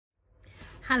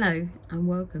Hello and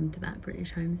welcome to That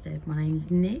British Homestead. My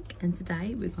name's Nick and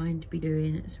today we're going to be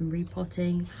doing some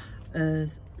repotting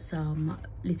of some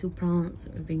little plants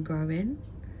that we've been growing.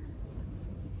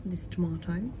 This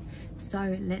tomato.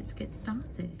 So let's get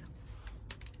started.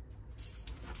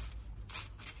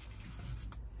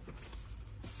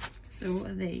 So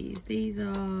what are these? These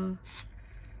are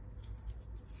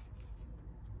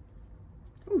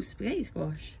spaghetti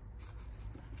squash.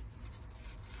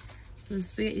 So the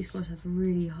spaghetti squash have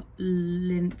really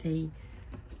lengthy,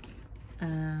 what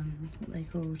are they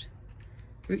called?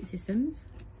 Root systems.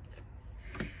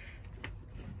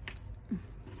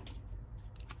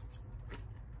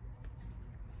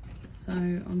 So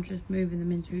I'm just moving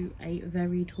them into a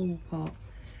very tall pot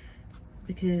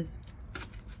because,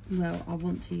 well, I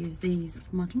want to use these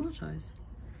for my tomatoes.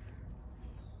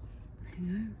 There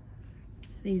you go.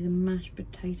 These are mashed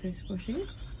potato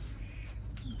squashes.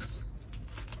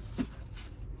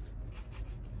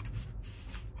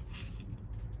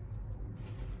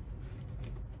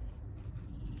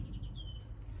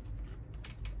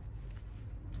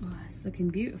 Oh, it's looking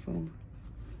beautiful.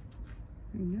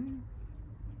 There you go.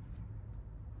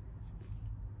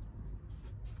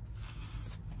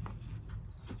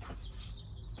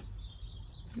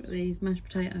 Look at these mashed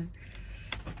potato.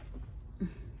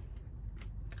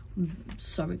 I'm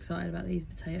so excited about these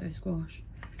potato squash.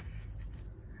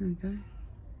 There we go.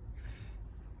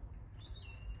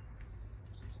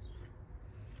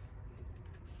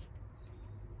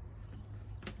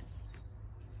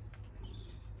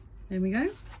 There we go.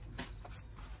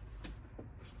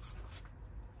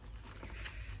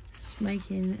 Just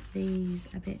making these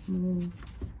a bit more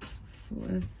sort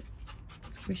of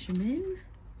squish them in.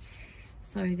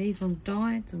 So these ones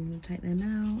died, so I'm going to take them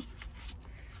out.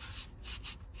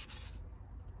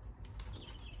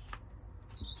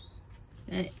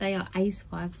 They are Ace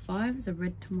 55s, a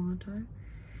red tomato.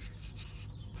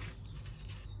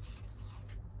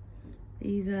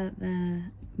 These are the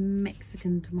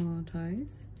Mexican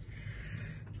tomatoes.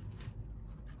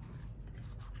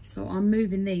 So I'm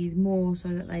moving these more so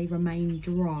that they remain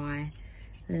dry,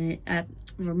 than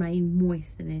remain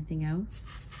moist than anything else.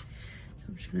 So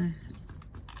I'm just gonna.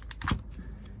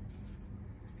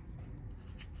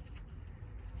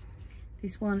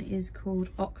 This one is called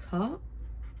Ox Heart.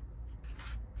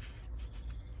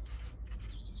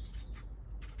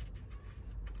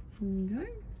 There you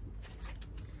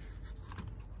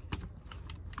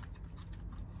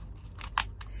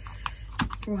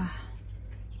go. Wow.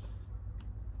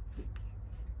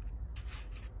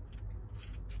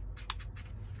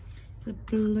 It's a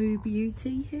Blue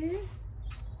Beauty here. Here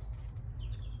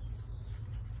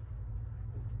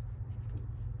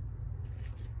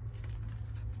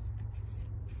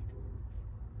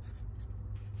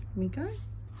we go.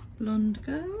 Blonde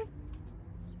Girl.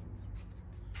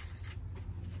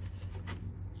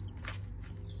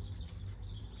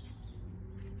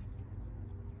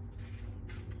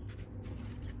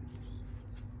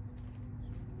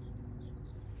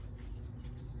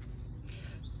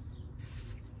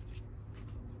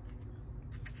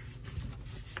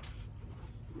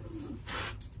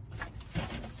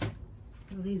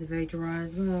 Oh, these are very dry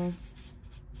as well.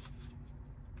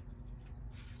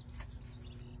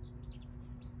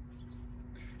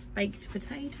 Baked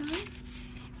potato.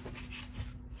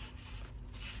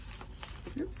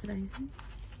 Oops, daisy.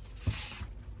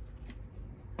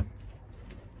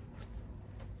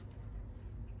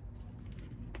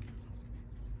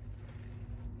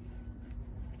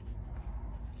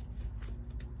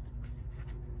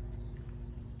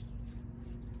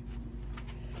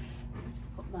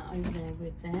 Put that over there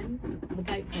with them. The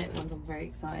baked potato ones I'm very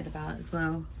excited about as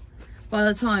well. By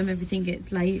the time everything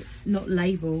gets not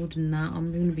labelled and that,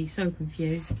 I'm going to be so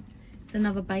confused. It's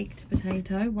another baked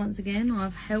potato. Once again,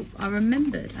 I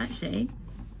remembered, actually.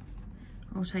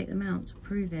 I'll take them out to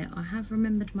prove it. I have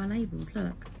remembered my labels,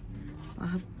 look. I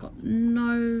have got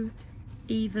no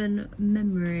even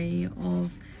memory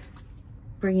of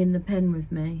bringing the pen with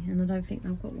me. And I don't think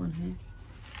I've got one here.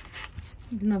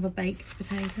 Another baked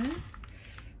potato.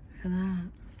 Look at that.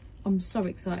 I'm so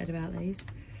excited about these.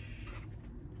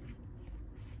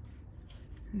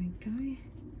 There we go.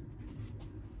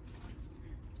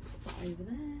 Let's put that over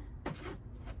there.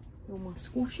 All my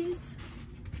squashes.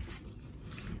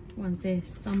 One's this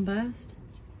Sunburst.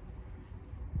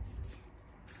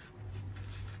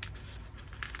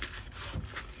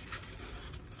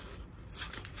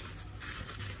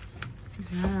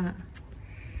 Look at that.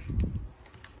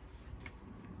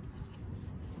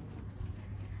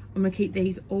 I'm gonna keep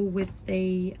these all with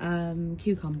the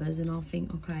cucumbers, and I'll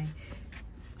think, okay,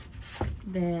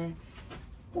 they're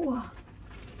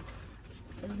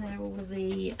they're all of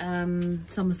the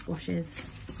summer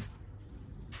squashes.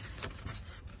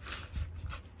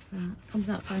 Comes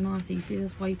out so nicely. You see,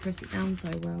 that's why you press it down so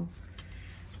well.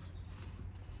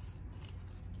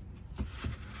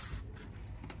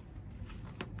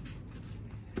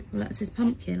 Well, that says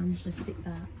pumpkin. I'm just going to stick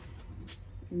that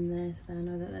in there so I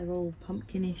know that they're all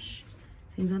pumpkinish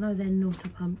things. I know they're not a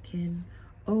pumpkin.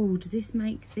 Oh, does this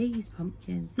make these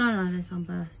pumpkins? No, they're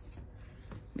sunbursts.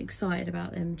 I'm excited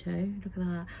about them too. Look at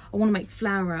that. I want to make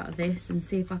flour out of this and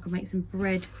see if I can make some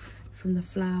bread from the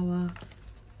flour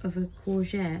of a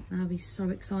courgette. That'll be so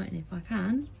exciting if I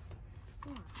can.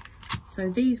 So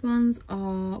these ones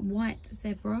are white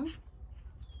zebra.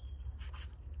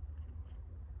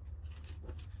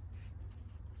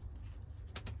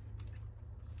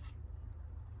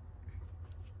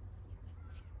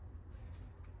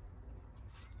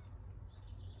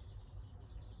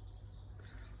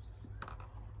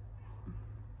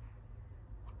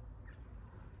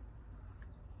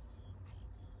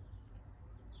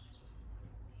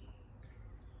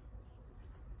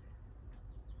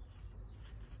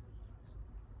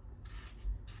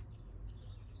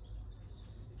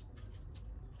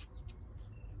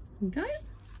 Okay,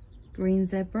 green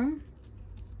zebra.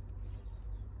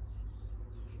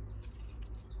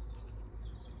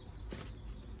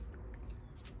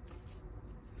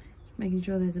 Making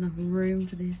sure there's enough room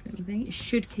for this little thing. It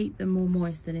should keep them more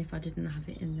moist than if I didn't have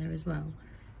it in there as well.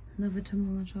 Another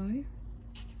tomato.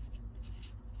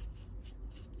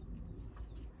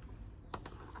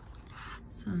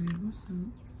 So, what's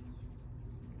that?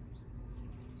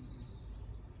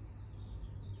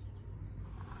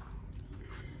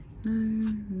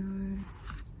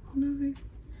 No,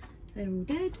 they're all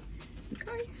dead.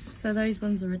 Okay, so those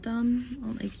ones are done.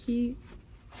 Aren't they cute?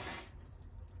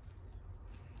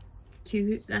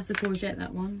 Cute. That's a courgette,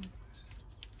 that one.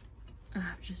 I'm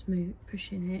just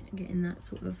pushing it and getting that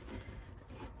sort of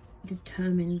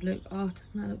determined look. Oh,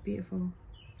 doesn't that look beautiful?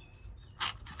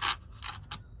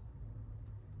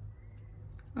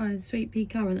 Oh, it's sweet pea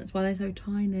currant, that's why they're so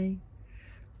tiny.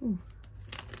 Oh,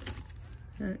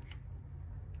 look.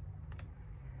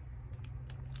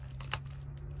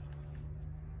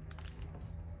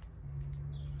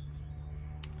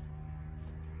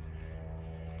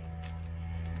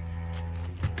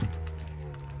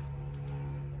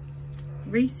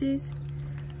 Reese's.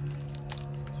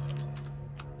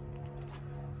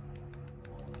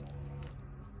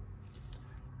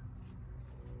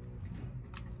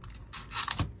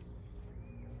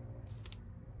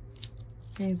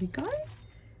 There we go.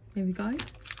 There we go.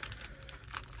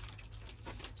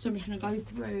 So I'm just going to go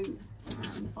through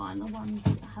and find the ones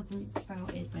that haven't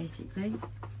sprouted, basically.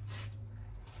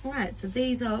 Right, so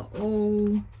these are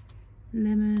all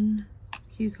lemon,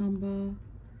 cucumber,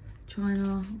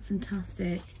 China,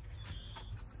 fantastic.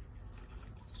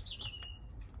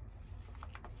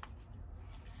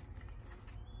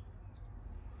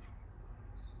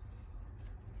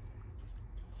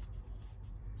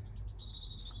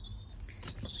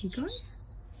 There you go. I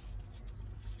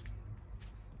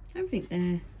don't think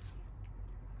they're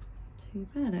too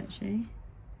bad actually.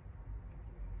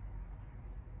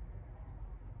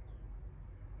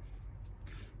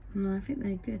 No, I think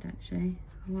they're good actually.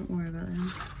 I won't worry about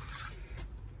them.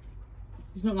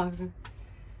 It's not like a...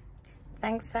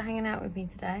 Thanks for hanging out with me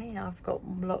today. I've got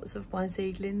lots of my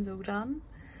seedlings all done.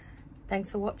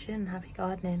 Thanks for watching and happy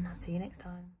gardening. I'll see you next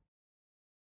time.